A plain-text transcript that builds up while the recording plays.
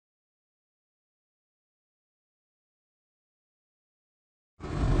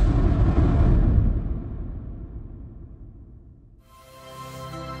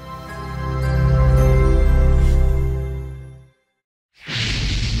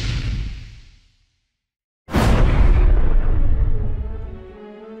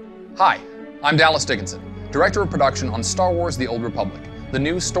Hi, I'm Dallas Dickinson, Director of Production on Star Wars The Old Republic, the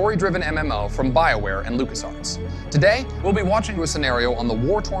new story-driven MMO from BioWare and LucasArts. Today, we'll be watching a scenario on the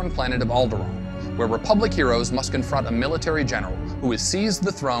war-torn planet of Alderaan, where Republic heroes must confront a military general who has seized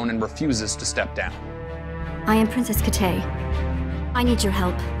the throne and refuses to step down. I am Princess Katay. I need your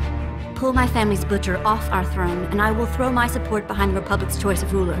help. Pull my family's butcher off our throne, and I will throw my support behind the Republic's choice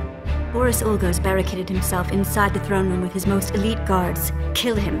of ruler. Boris Ulgos barricaded himself inside the throne room with his most elite guards.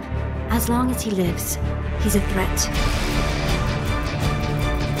 Kill him. As long as he lives, he's a threat.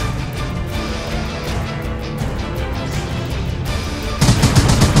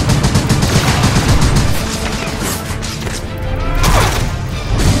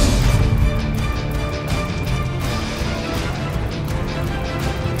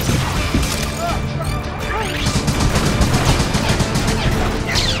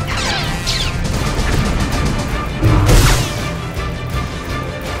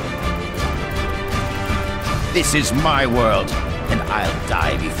 This is my world, and I'll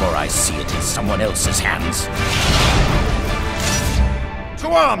die before I see it in someone else's hands. To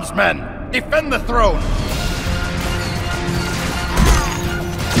arms, men! Defend the throne!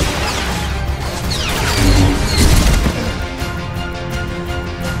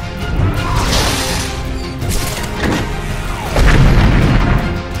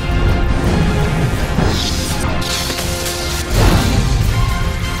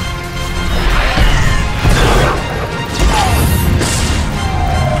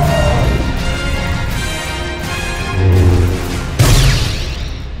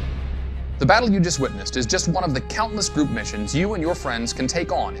 The battle you just witnessed is just one of the countless group missions you and your friends can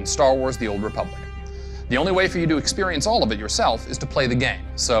take on in Star Wars The Old Republic. The only way for you to experience all of it yourself is to play the game,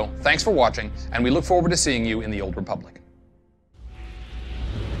 so thanks for watching, and we look forward to seeing you in The Old Republic.